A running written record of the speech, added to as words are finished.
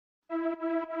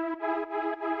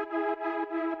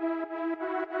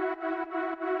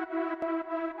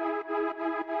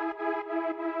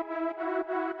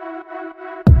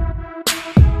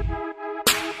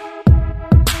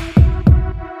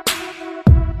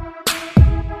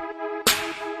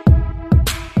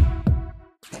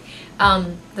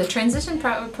The transition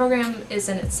program is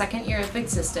in its second year of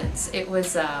existence. It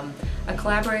was a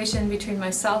collaboration between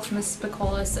myself, Ms.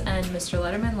 Spicolis, and Mr.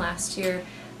 Letterman last year.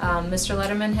 Mr.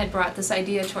 Letterman had brought this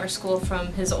idea to our school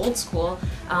from his old school,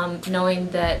 knowing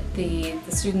that the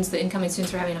incoming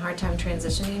students were having a hard time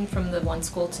transitioning from the one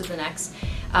school to the next.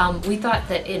 We thought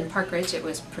that in Park Ridge it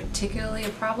was particularly a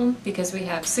problem because we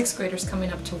have 6th graders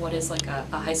coming up to what is like a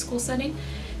high school setting.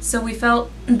 So we felt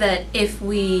that if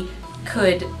we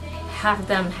could have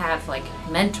them have like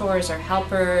mentors or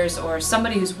helpers or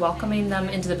somebody who's welcoming them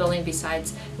into the building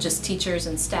besides just teachers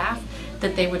and staff,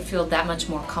 that they would feel that much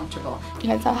more comfortable.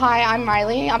 So hi, I'm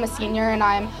Riley. I'm a senior and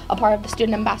I'm a part of the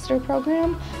Student Ambassador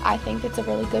program. I think it's a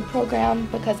really good program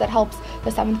because it helps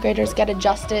the 7th graders get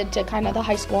adjusted to kind of the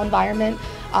high school environment,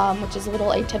 which is a little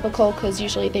atypical because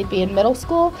usually they'd be in middle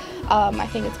school. I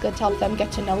think it's good to help them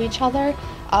get to know each other,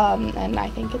 and I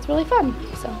think it's really fun,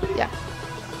 so yeah.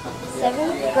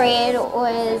 7th grade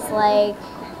was like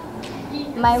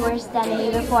my worst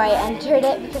enemy before I entered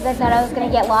it because I thought I was going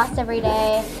to get lost every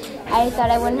day. I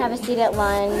thought I wouldn't have a seat at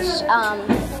lunch,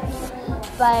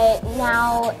 but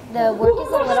now the work is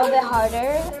a little bit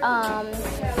harder,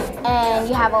 and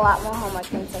you have a lot more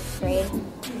homework in 6th grade.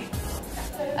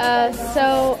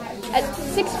 So at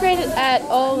 6th grade at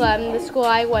OLM, the school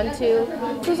I went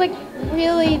to, it was like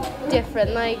really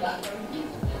different. Like,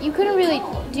 you couldn't really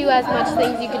do as much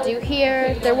things you could do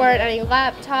here. There weren't any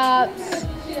laptops.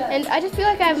 And I just feel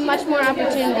like I have much more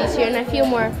opportunities here and I feel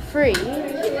more free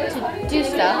to do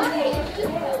stuff.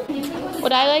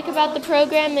 What I like about the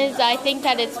program is I think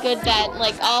that it's good that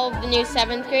like all of the new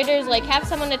 7th graders like have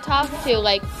someone to talk to.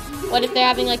 Like, what if they're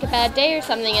having like a bad day or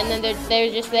something and then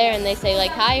they're just there and they say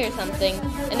like hi or something,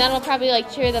 and that'll probably like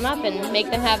cheer them up and make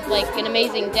them have like an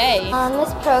amazing day.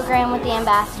 This program with the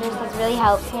ambassadors has really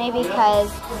helped me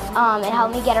because it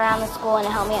helped me get around the school and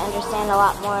it helped me understand a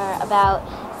lot more about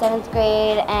 7th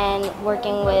grade and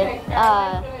working with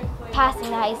passing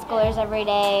the high schoolers every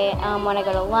day when I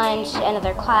go to lunch and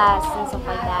other class and stuff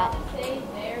like that.